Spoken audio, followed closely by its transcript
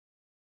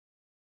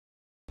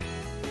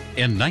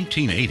In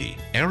 1980,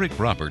 Eric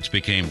Roberts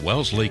became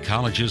Wellesley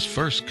College's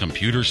first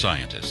computer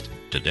scientist.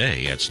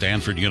 Today at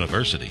Stanford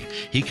University,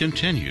 he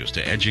continues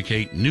to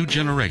educate new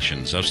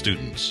generations of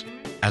students.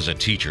 As a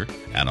teacher,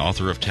 an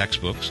author of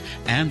textbooks,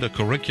 and a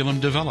curriculum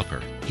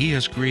developer, he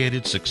has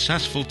created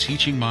successful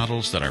teaching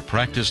models that are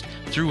practiced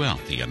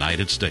throughout the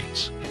United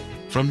States.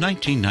 From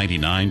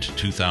 1999 to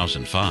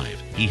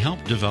 2005, he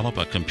helped develop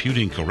a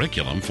computing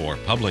curriculum for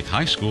public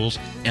high schools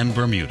in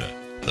Bermuda,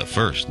 the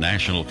first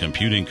national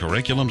computing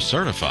curriculum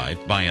certified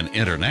by an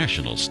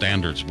international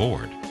standards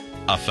board.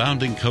 A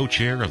founding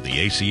co-chair of the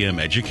ACM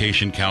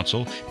Education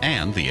Council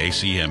and the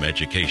ACM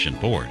Education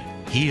Board,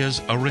 he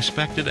is a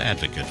respected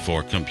advocate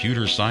for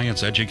computer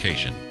science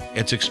education,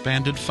 its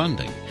expanded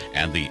funding,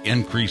 and the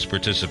increased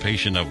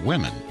participation of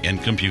women in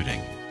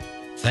computing.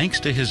 Thanks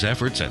to his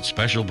efforts and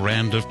special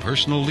brand of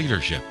personal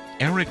leadership,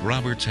 Eric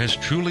Roberts has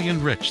truly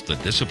enriched the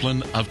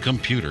discipline of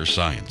computer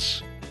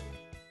science.